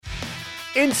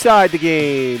Inside the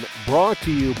Game, brought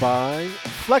to you by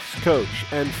Flex Coach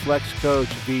and Flex Coach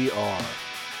VR.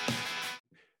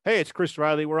 Hey, it's Chris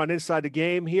Riley. We're on Inside the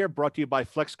Game here, brought to you by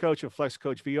Flex Coach and Flex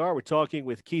Coach VR. We're talking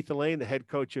with Keith Allain, the head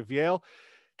coach of Yale.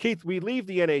 Keith, we leave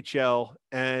the NHL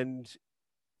and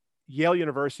Yale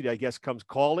University, I guess, comes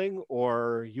calling,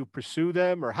 or you pursue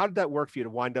them, or how did that work for you to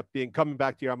wind up coming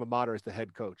back to your alma mater as the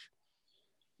head coach?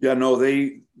 Yeah, no,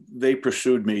 they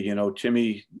pursued me. You know,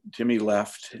 Timmy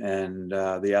left, and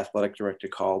the athletic director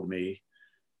called me,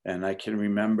 and I can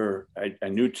remember I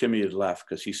knew Timmy had left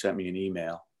because he sent me an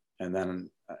email, and then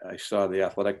I saw the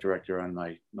athletic director on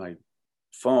my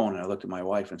phone, and I looked at my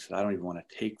wife and said, I don't even want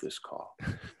to take this call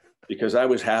because I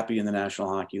was happy in the National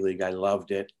Hockey League. I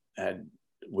loved it. I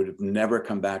would have never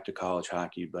come back to college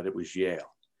hockey, but it was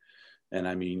Yale, and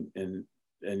I mean,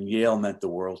 and Yale meant the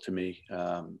world to me.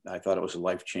 I thought it was a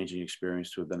life-changing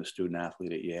experience to have been a student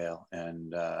athlete at Yale.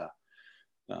 And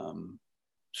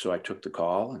so I took the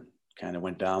call and kind of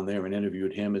went down there and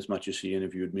interviewed him as much as he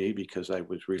interviewed me because I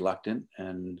was reluctant.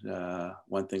 And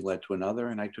one thing led to another,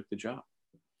 and I took the job.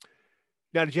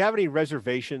 Now, did you have any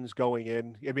reservations going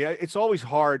in? I mean, it's always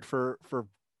hard for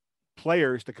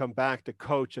players to come back to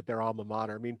coach at their alma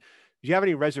mater. I mean, do you have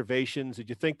any reservations? Did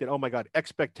you think that, oh my God,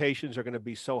 expectations are going to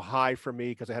be so high for me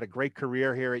because I had a great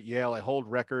career here at Yale. I hold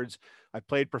records. I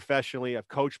played professionally. I've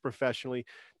coached professionally.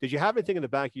 Did you have anything in the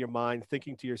back of your mind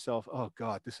thinking to yourself, oh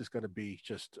God, this is going to be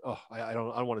just, I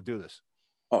don't want to do this?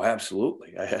 Oh,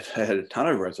 absolutely. I had a ton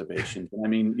of reservations. I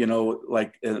mean, you know,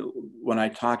 like when I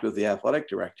talked with the athletic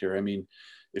director, I mean,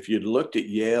 if you'd looked at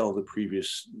Yale the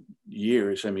previous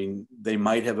years, I mean, they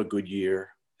might have a good year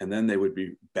and then they would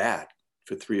be bad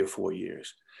for 3 or 4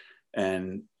 years.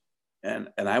 And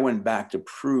I went back to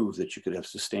prove that you could have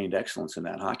sustained excellence in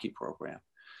that hockey program.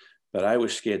 But I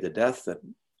was scared to death that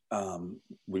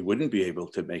we wouldn't be able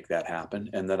to make that happen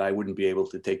and that I wouldn't be able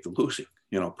to take the losing,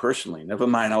 you know, personally, never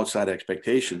mind outside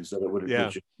expectations, that it would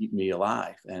just keep me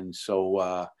alive. And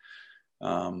so,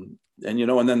 and, you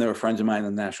know, and then there were friends of mine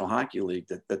in the National Hockey League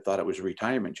that thought it was a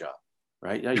retirement job.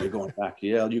 Right? Yeah, you're going back to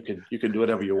Yale. You can do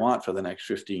whatever you want for the next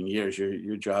 15 years.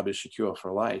 Your job is secure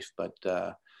for life. But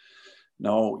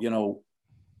no, you know,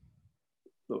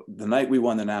 the night we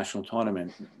won the national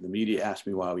tournament, the media asked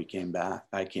me why we came back.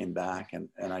 I came back, and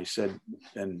I said,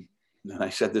 and I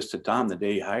said this to Tom the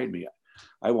day he hired me.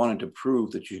 I wanted to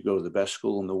prove that you could go to the best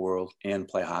school in the world and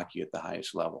play hockey at the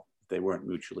highest level. They weren't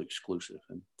mutually exclusive,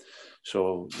 and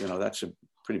so you know that's a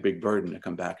pretty big burden to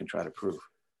come back and try to prove.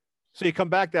 So you come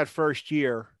back that first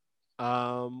year.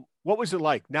 What was it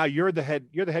like? Now you're the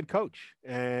head coach,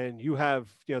 and you have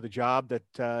the job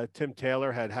that Tim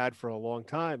Taylor had for a long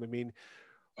time. I mean,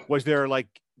 was there like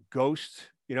ghosts?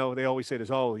 You know, they always say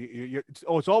this. Oh,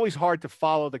 it's always hard to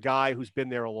follow the guy who's been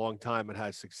there a long time and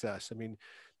has success. I mean,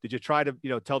 did you try to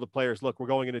tell the players, look, we're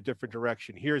going in a different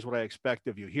direction. Here's what I expect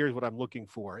of you. Here's what I'm looking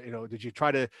for. You know, did you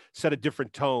try to set a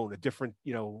different tone, a different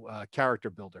character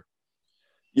builder?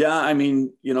 Yeah, I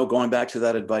mean, you know, going back to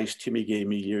that advice Timmy gave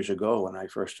me years ago when I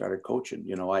first started coaching,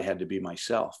 you know, I had to be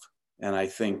myself. And I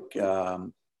think,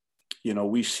 you know,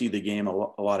 we see the game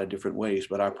a lot of different ways,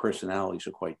 but our personalities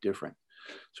are quite different.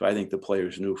 So I think the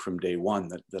players knew from day one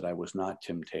that I was not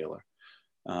Tim Taylor.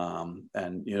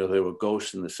 And, you know, there were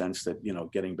ghosts in the sense that, you know,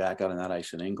 getting back out on that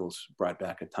ice in Ingles brought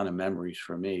back a ton of memories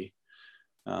for me.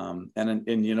 And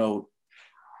you know,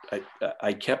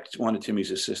 I kept one of Timmy's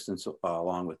assistants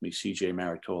along with me, CJ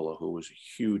Maritola, who was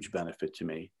a huge benefit to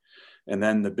me. And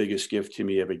then the biggest gift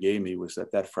Timmy ever gave me was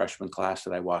that freshman class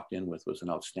that I walked in with was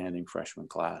an outstanding freshman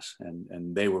class.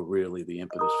 And they were really the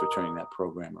impetus for turning that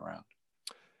program around.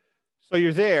 So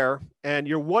you're there, and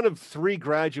you're one of 3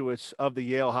 graduates of the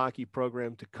Yale hockey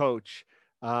program to coach.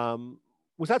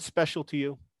 Was that special to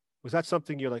you? Was that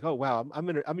something you're like, oh, wow, I'm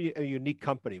in a unique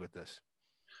company with this?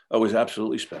 It was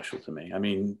absolutely special to me. I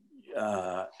mean,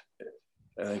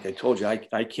 like I told you,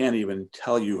 I can't even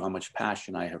tell you how much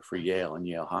passion I have for Yale and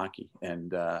Yale hockey.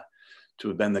 And to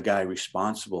have been the guy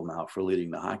responsible now for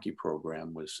leading the hockey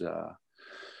program was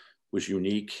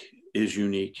unique, is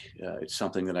unique. It's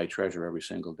something that I treasure every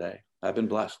single day. I've been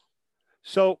blessed.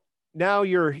 So now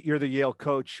you're the Yale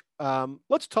coach.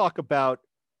 Let's talk about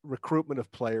recruitment of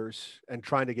players and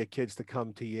trying to get kids to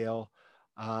come to Yale.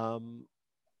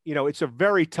 You know, it's a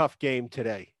very tough game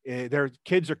today. Their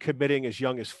kids are committing as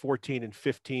young as 14 and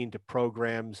 15 to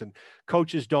programs, and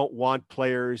coaches don't want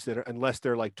players unless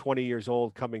they're like 20 years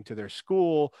old coming to their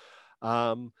school.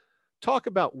 Talk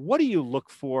about, what do you look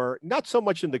for? Not so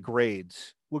much in the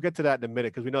grades. We'll get to that in a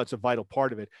minute because we know it's a vital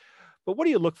part of it. But what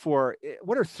do you look for?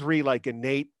 What are 3 like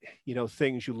innate,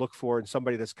 things you look for in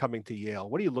somebody that's coming to Yale?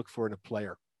 What do you look for in a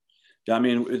player? I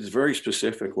mean, it's very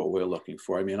specific what we're looking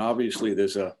for. I mean, obviously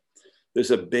there's a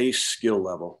base skill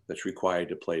level that's required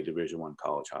to play Division I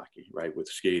college hockey, right? With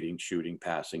skating, shooting,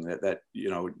 passing,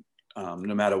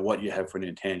 no matter what you have for an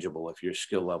intangible, if your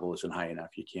skill level isn't high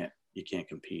enough, you can't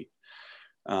compete.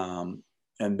 And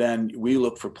then we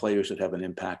look for players that have an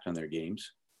impact on their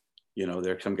games.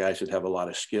 There are some guys that have a lot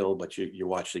of skill, but you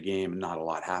watch the game and not a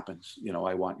lot happens.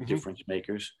 I want difference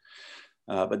makers.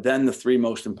 But then the three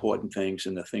most important things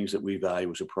and the things that we value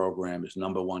as a program is,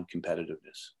 number one,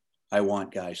 competitiveness. I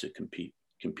want guys that compete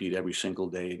every single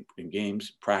day in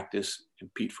games, practice,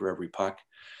 compete for every puck.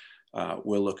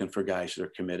 We're looking for guys that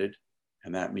are committed.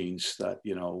 And that means that,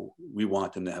 we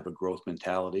want them to have a growth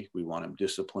mentality. We want them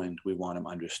disciplined. We want them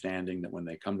understanding that when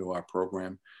they come to our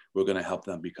program, we're going to help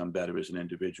them become better as an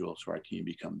individual, so our team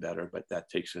become better. But that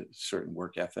takes a certain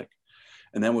work ethic.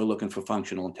 And then we're looking for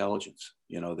functional intelligence.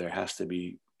 There has to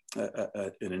be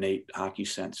an innate hockey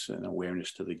sense and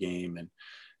awareness to the game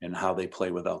and how they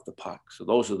play without the puck. So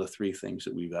those are the three things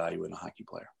that we value in a hockey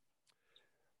player.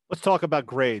 Let's talk about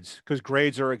grades, because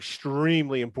grades are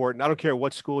extremely important. I don't care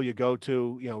what school you go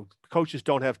to. Coaches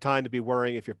don't have time to be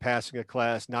worrying if you're passing a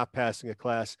class, not passing a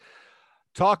class.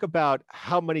 Talk about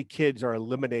how many kids are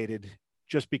eliminated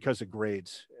just because of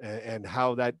grades and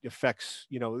how that affects,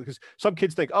 because some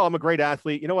kids think, oh, I'm a great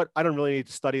athlete. You know what? I don't really need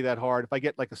to study that hard. If I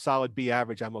get like a solid B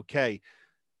average, I'm okay.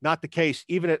 Not the case,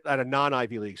 even at a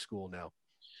non-Ivy League school now.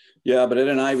 Yeah, but at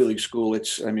an Ivy League school,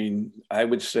 I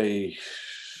would say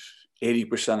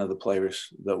 80% of the players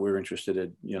that we're interested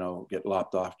in, get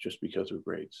lopped off just because of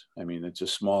grades. I mean, it's a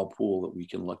small pool that we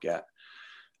can look at,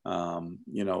 and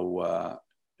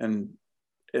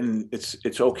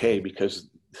it's okay, because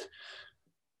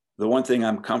the one thing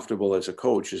I'm comfortable as a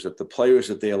coach is that the players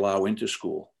that they allow into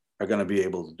school are going to be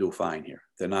able to do fine here.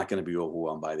 They're not going to be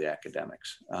overwhelmed by the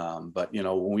academics. But,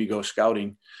 when we go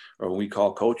scouting or when we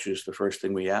call coaches, the first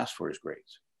thing we ask for is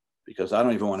grades, because I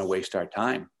don't even want to waste our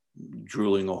time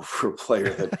drooling over a player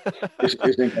that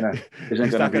isn't going to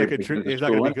he's not going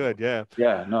to be good. Yeah.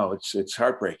 Yeah. No, it's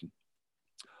heartbreaking.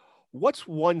 What's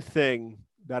one thing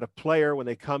that a player, when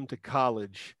they come to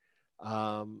college,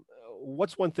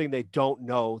 what's one thing they don't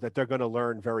know that they're going to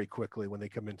learn very quickly when they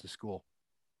come into school?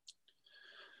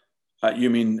 You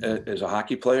mean as a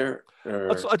hockey player? Or?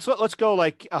 Let's go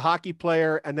like a hockey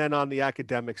player, and then on the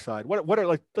academic side, what are,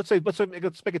 like, let's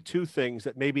make it two things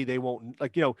that maybe they won't,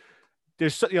 like,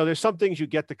 there's some things you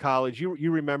get to college.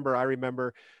 You remember, I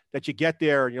remember that you get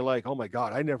there and you're like, oh my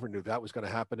God, I never knew that was going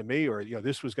to happen to me, or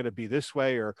this was going to be this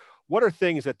way, or what are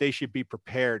things that they should be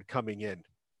prepared coming in?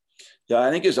 Yeah,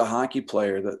 I think as a hockey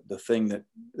player, the thing that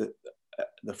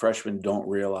the freshmen don't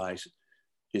realize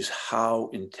is how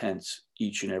intense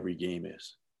each and every game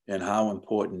is, and how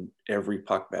important every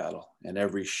puck battle and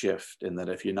every shift, and that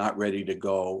if you're not ready to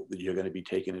go, you're going to be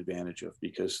taken advantage of,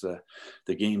 because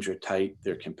the games are tight,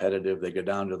 they're competitive, they go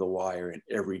down to the wire, and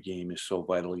every game is so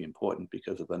vitally important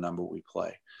because of the number we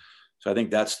play. So I think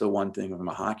that's the one thing from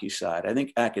a hockey side. I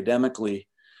think academically,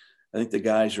 I think the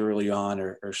guys early on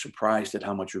are surprised at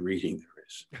how much reading there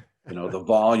is, the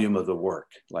volume of the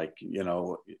work, like,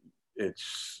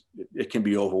 it can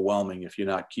be overwhelming if you're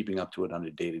not keeping up to it on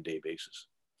a day-to-day basis.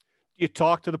 Do you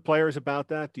talk to the players about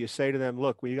that? Do you say to them,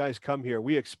 look, when you guys come here,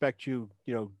 we expect you,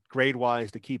 grade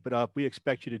wise, to keep it up. We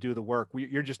expect you to do the work.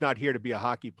 You're just not here to be a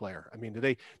hockey player. I mean, do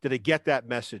they get that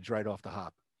message right off the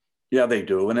hop? Yeah, they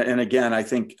do. And again, I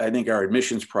think our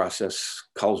admissions process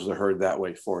calls the herd that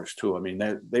way for us too. I mean,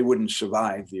 they wouldn't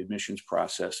survive the admissions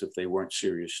process if they weren't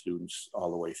serious students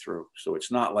all the way through. So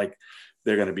it's not like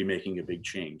they're going to be making a big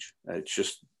change. It's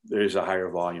just, there's a higher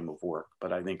volume of work.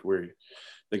 But I think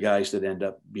the guys that end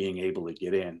up being able to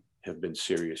get in have been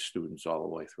serious students all the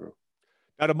way through.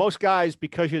 Now, to most guys,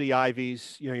 because you're the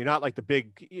Ivies, you're not like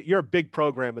you're a big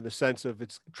program in the sense of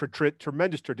it's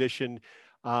tremendous tradition.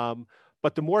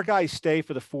 But the more guys stay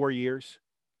for the 4 years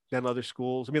than other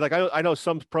schools. I mean, like I know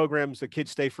some programs, the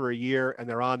kids stay for a year and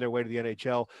they're on their way to the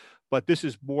NHL, but this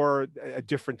is more a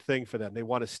different thing for them. They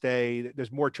want to stay.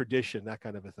 There's more tradition, that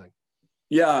kind of a thing.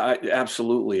 Yeah,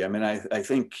 absolutely. I mean, I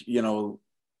think,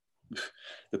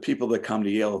 the people that come to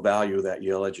Yale value that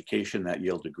Yale education, that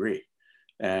Yale degree.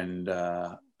 And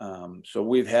so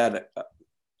we've had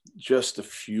just a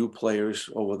few players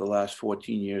over the last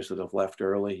 14 years that have left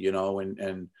early,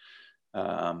 and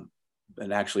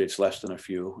actually it's less than a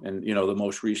few. And, the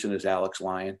most recent is Alex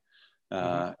Lyon,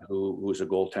 who was a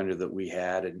goaltender that we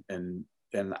had. And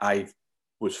I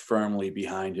was firmly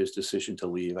behind his decision to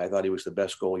leave. I thought he was the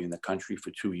best goalie in the country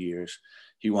for 2 years.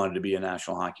 He wanted to be a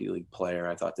National Hockey League player.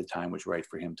 I thought the time was right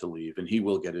for him to leave, and he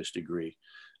will get his degree.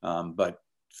 But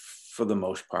for the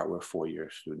most part, we're 4-year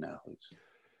student athletes.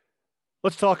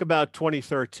 Let's talk about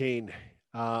 2013,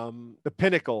 the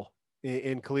pinnacle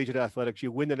in collegiate athletics.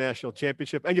 You win the national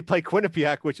championship and you play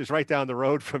Quinnipiac, which is right down the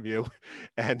road from you.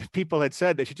 And people had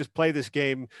said they should just play this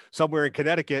game somewhere in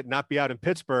Connecticut, not be out in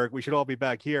Pittsburgh. We should all be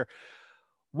back here.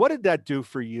 What did that do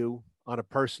for you on a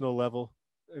personal level?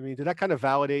 I mean, did that kind of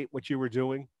validate what you were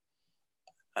doing?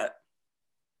 I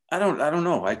don't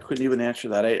know. I couldn't even answer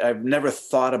that. I've never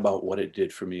thought about what it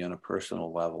did for me on a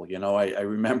personal level. You know, I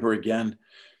remember, again,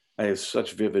 I have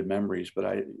such vivid memories,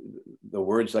 but the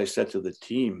words I said to the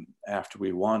team after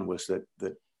we won was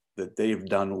that they've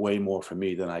done way more for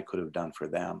me than I could have done for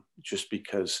them, just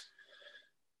because,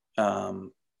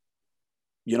 you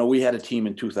know, we had a team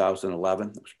in 2011.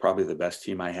 It was probably the best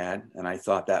team I had, and I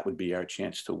thought that would be our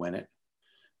chance to win it.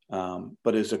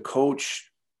 But as a coach,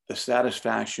 the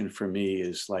satisfaction for me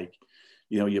is like,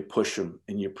 you know, you push them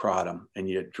and you prod them and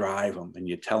you drive them and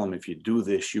you tell them, if you do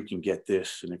this, you can get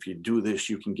this. And if you do this,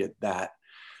 you can get that.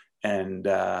 And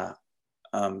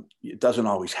it doesn't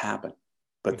always happen,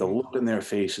 but the look in their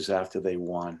faces after they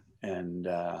won, and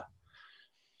the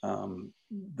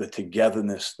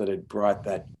togetherness that had brought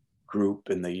that group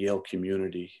and the Yale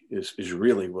community is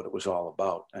really what it was all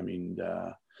about. I mean,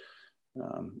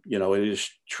 you know, it is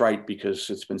trite because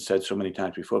it's been said so many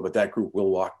times before, but that group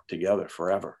will walk together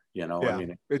forever. You know, Yeah. I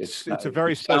mean, It's a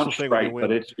very special thing, right, but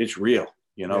it's real.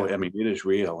 You know, Yeah. I mean, it is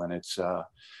real, and it's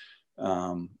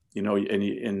you know, and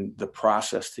in the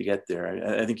process to get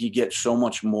there, I think you get so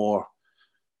much more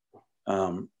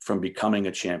from becoming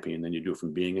a champion than you do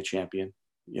from being a champion.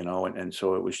 You know, and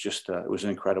so it was just it was an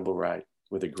incredible ride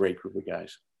with a great group of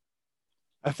guys.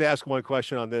 I have to ask one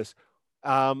question on this.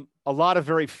 A lot of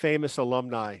very famous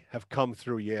alumni have come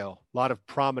through Yale, a lot of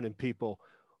prominent people.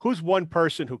 Who's one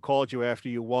person who called you after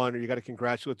you won, or you got a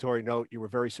congratulatory note you were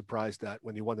very surprised at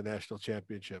when you won the national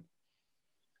championship?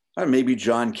 Maybe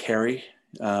John Kerry.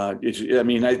 I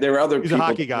mean, there are other He's people. A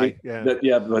hockey guy.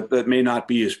 But that may not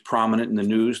be as prominent in the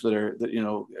news you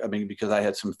know, I mean, because I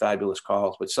had some fabulous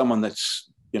calls, but someone that's,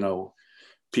 you know,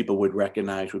 people would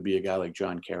recognize would be a guy like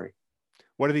John Kerry.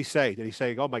 What did he say? Did he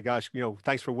say, "Oh my gosh, you know,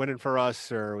 thanks for winning for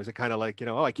us," or was it kind of like, you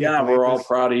know, "Oh, I can't"? Yeah, we're all this.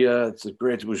 proud of you.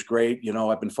 It was great. You know,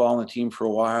 I've been following the team for a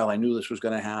while. I knew this was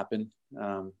going to happen.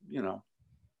 You know,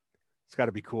 It's got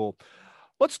to be cool.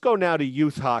 Let's go now to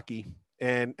youth hockey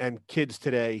and kids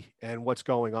today and what's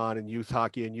going on in youth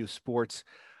hockey and youth sports.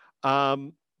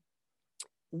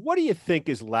 What do you think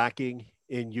is lacking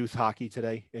in youth hockey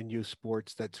today and youth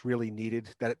sports that's really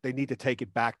needed, that they need to take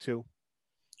it back to?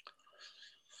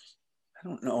 I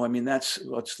don't know. I mean, that's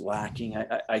what's lacking.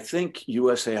 I think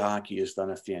USA Hockey has done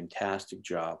a fantastic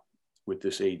job with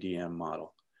this ADM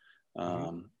model.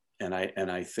 And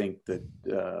I think that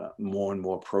more and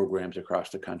more programs across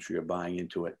the country are buying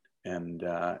into it.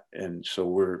 And so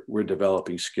we're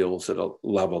developing skills at a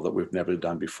level that we've never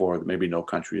done before, that maybe no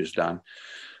country has done.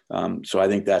 So I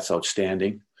think that's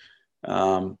outstanding.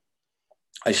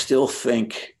 I still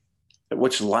think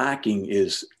what's lacking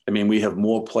is, I mean, we have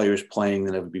more players playing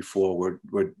than ever before.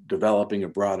 We're developing a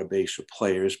broader base of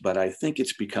players, but I think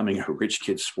it's becoming a rich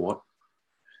kid sport.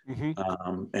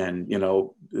 And, you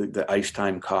know, the ice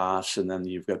time costs, and then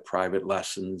you've got private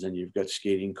lessons and you've got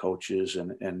skating coaches.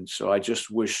 And so I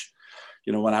just wish,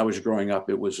 you know, when I was growing up,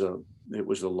 it was a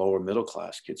lower middle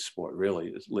class kids sport,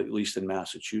 really, at least in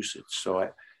Massachusetts. So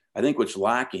I think what's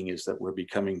lacking is that we're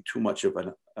becoming too much of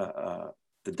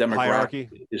the demographic Hierarchy.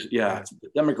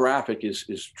 The demographic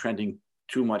is trending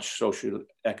too much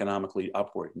socioeconomically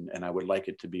upward. And I would like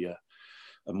it to be a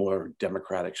more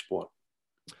democratic sport.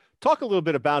 Talk a little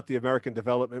bit about the American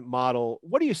development model.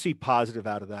 What do you see positive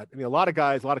out of that? I mean, a lot of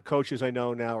guys, a lot of coaches I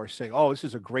know now are saying, "Oh, this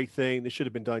is a great thing. This should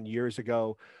have been done years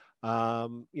ago."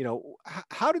 You know,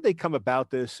 how did they come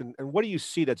about this, and what do you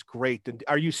see that's great? And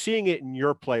are you seeing it in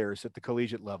your players at the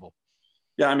collegiate level?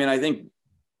 Yeah, I mean, I think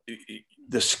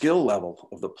the skill level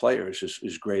of the players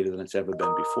is greater than it's ever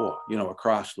been before, you know,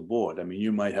 across the board. I mean,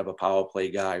 you might have a power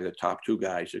play guy, the top two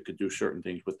guys that could do certain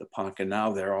things with the puck, and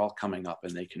now they're all coming up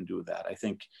and they can do that. I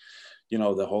think, you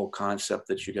know, the whole concept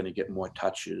that you're going to get more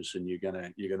touches and you're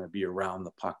going to be around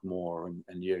the puck more,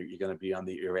 and you're going to be on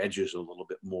your edges a little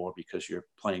bit more because you're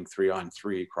playing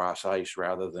 3-on-3 across ice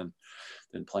rather than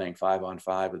playing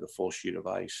 5-on-5 with a full sheet of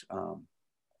ice.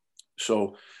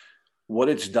 So what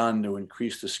it's done to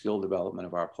increase the skill development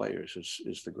of our players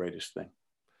is the greatest thing.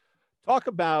 Talk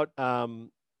about,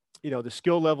 you know, the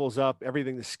skill levels up,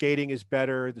 everything, the skating is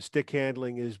better, the stick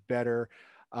handling is better.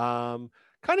 Kind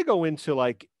of go into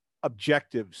like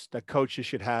objectives that coaches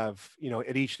should have, you know,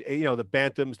 at each, you know, the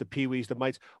bantams, the peewees, the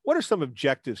mites. What are some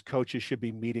objectives coaches should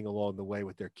be meeting along the way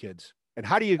with their kids? And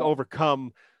how do you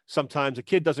overcome sometimes a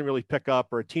kid doesn't really pick up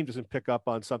or a team doesn't pick up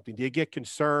on something? Do you get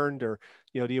concerned, or,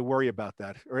 do you worry about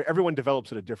that? Or everyone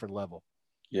develops at a different level?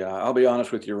 Yeah, I'll be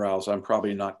honest with you, Rouse. I'm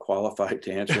probably not qualified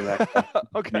to answer that question.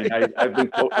 Okay. I mean,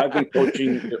 I've been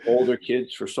coaching older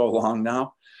kids for so long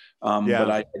now, Yeah.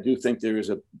 but I do think there is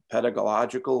a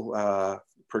pedagogical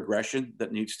progression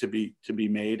that needs to be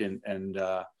made,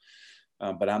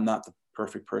 but I'm not the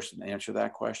perfect person to answer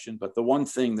that question. But the one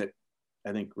thing that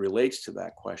I think relates to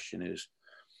that question is,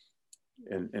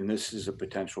 and this is a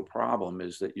potential problem,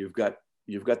 is that you've got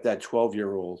that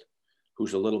 12-year-old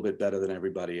who's a little bit better than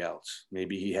everybody else.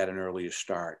 Maybe he had an earlier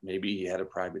start. Maybe he had a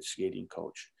private skating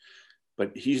coach,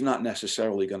 but he's not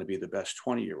necessarily going to be the best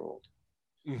 20-year-old.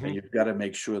 Mm-hmm. And you've got to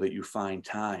make sure that you find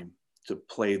time to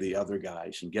play the other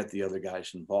guys and get the other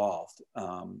guys involved,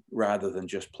 rather than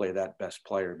just play that best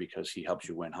player because he helps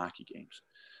you win hockey games.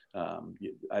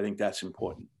 I think that's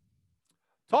important.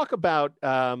 Talk about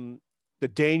the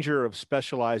danger of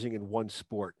specializing in one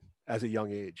sport as a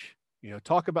young age.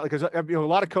 Talk about, because a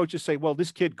lot of coaches say, well,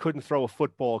 this kid couldn't throw a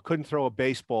football, couldn't throw a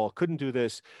baseball, couldn't do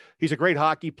this. He's a great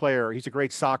hockey player. He's a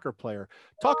great soccer player.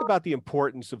 Talk about the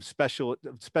importance of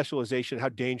specialization, how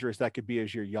dangerous that could be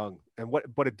as you're young, and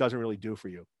what it doesn't really do for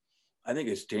you. I think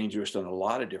it's dangerous in a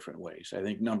lot of different ways. I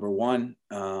think number one,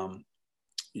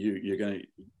 you're going to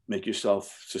make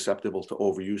yourself susceptible to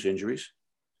overuse injuries.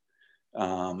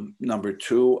 Number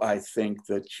two, I think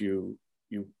that you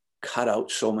cut out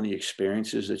so many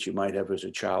experiences that you might have as a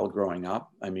child growing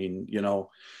up. I mean,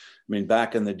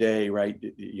 back in the day, right,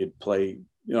 you'd play,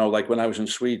 like when I was in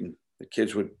Sweden, the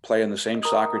kids would play in the same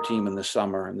soccer team in the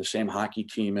summer and the same hockey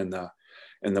team in the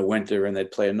winter, and they'd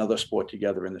play another sport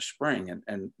together in the spring.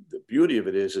 And the beauty of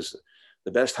it is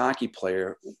the best hockey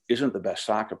player isn't the best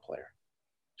soccer player.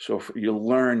 So you'll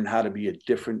learn how to be a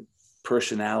different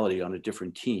personality on a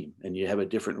different team, and you have a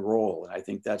different role. And I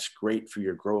think that's great for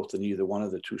your growth in either one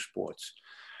of the two sports.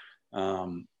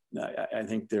 I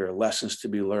think there are lessons to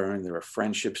be learned. There are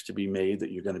friendships to be made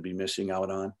that you're going to be missing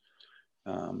out on.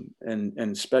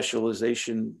 And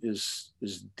specialization is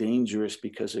dangerous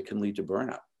because it can lead to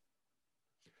burnout.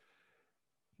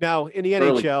 Now in the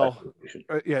NHL,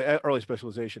 early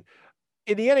specialization.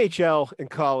 In the NHL and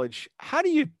college, how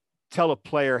do you tell a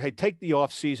player, hey, take the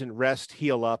off season, rest,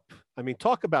 heal up? I mean,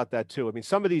 talk about that too. I mean,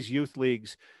 some of these youth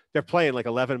leagues, they're playing like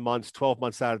 11 months, 12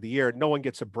 months out of the year. No one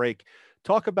gets a break.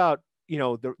 Talk about,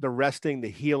 the resting, the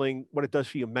healing, what it does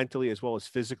for you mentally as well as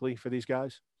physically for these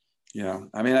guys. Yeah.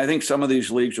 I mean, I think some of these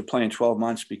leagues are playing 12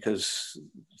 months because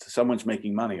someone's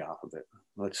making money off of it.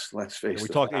 Let's face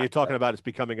it. You're talking about it's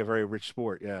becoming a very rich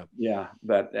sport. Yeah. Yeah.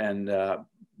 But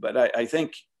I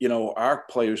think, our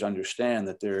players understand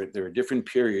that there are different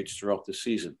periods throughout the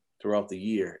season, throughout the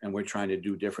year, and we're trying to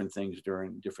do different things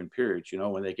during different periods.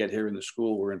 When they get here in the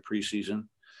school, we're in preseason,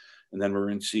 and then we're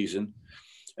in season.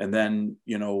 And then,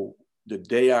 the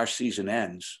day our season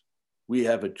ends, we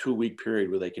have a 2-week period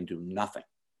where they can do nothing.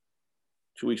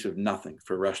 2 weeks of nothing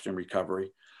for rest and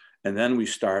recovery. And then we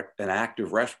start an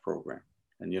active rest program.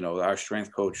 And, our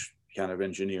strength coach kind of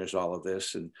engineers all of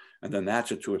this. And then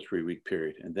that's a 2 or 3 week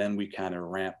period. And then we kind of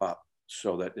ramp up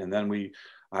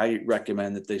I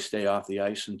recommend that they stay off the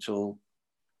ice until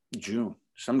June.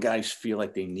 Some guys feel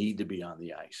like they need to be on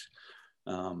the ice.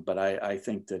 But I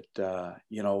think that,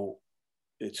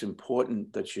 it's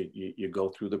important that you go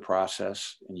through the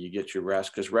process and you get your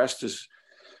rest, because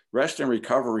rest and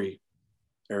recovery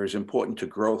are as important to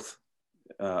growth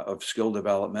of skill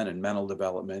development and mental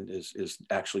development is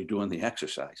actually doing the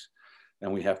exercise.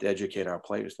 And we have to educate our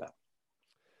players that.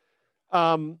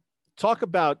 Talk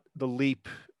about the leap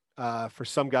for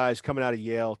some guys coming out of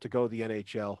Yale to go to the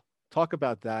NHL. Talk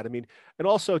about that. I mean, and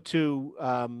also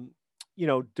to,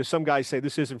 do some guys say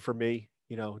this isn't for me?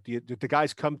 Do the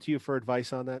guys come to you for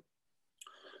advice on that?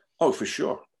 Oh, for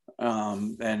sure.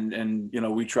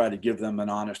 We try to give them an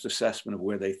honest assessment of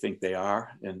where they think they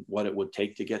are and what it would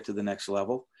take to get to the next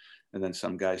level. And then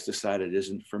some guys decide it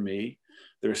isn't for me.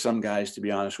 There are some guys, to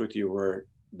be honest with you, where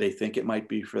they think it might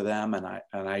be for them. And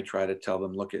I try to tell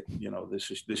them, look at,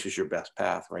 this is your best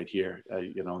path right here.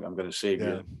 I'm going to save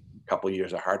you a couple of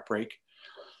years of heartbreak.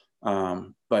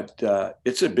 But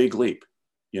it's a big leap.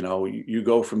 You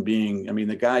go from being,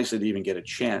 the guys that even get a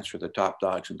chance are the top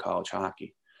dogs in college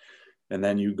hockey. And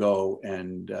then you go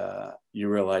and you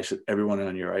realize that everyone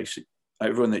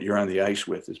that you're on the ice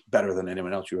with is better than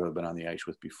anyone else you've ever been on the ice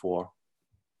with before.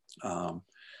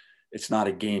 It's not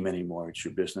a game anymore. It's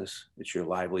your business. It's your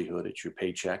livelihood. It's your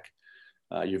paycheck.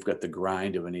 You've got the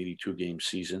grind of an 82-game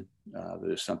season.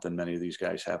 That is something many of these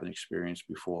guys haven't experienced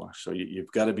before. So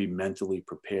you've got to be mentally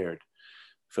prepared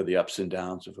for the ups and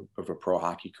downs of a pro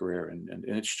hockey career. And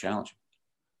it's challenging.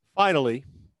 Finally,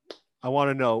 I want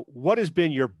to know, what has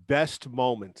been your best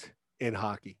moment in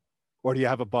hockey? Or do you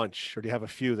have a bunch, or do you have a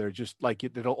few that are just like,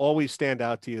 that'll always stand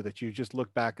out to you that you just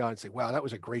look back on and say, wow, that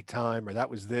was a great time, or that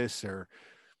was this, or.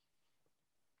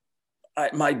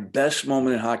 My best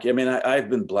moment in hockey. I mean, I've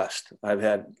been blessed. I've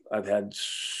had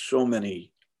so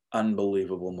many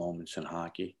unbelievable moments in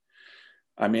hockey.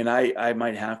 I mean, I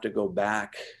might have to go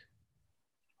back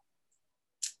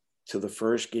to the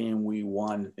first game we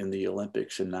won in the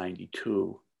Olympics in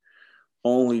 '92,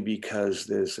 only because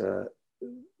there's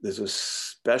a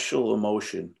special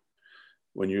emotion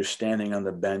when you're standing on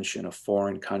the bench in a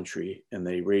foreign country and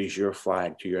they raise your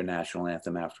flag to your national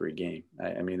anthem after a game.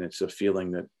 I mean, it's a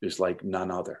feeling that is like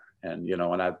none other. And, you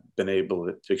know, and I've been able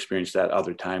to experience that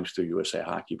other times through USA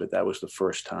Hockey, but that was the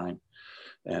first time.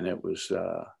 And it was,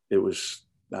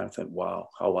 I thought, wow,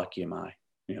 how lucky am I,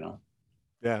 you know?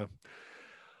 Yeah.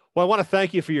 Well, I want to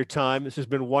thank you for your time. This has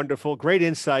been wonderful. Great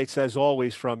insights, as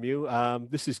always, from you.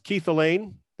 This is Keith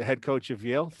Allain, the head coach of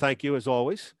Yale. Thank you, as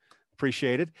always.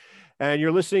 Appreciate it. And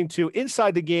you're listening to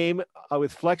Inside the Game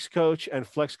with Flex Coach and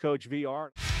Flex Coach VR.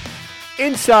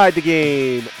 Inside the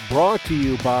Game, brought to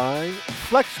you by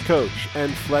Flex Coach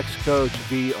and Flex Coach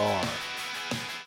VR.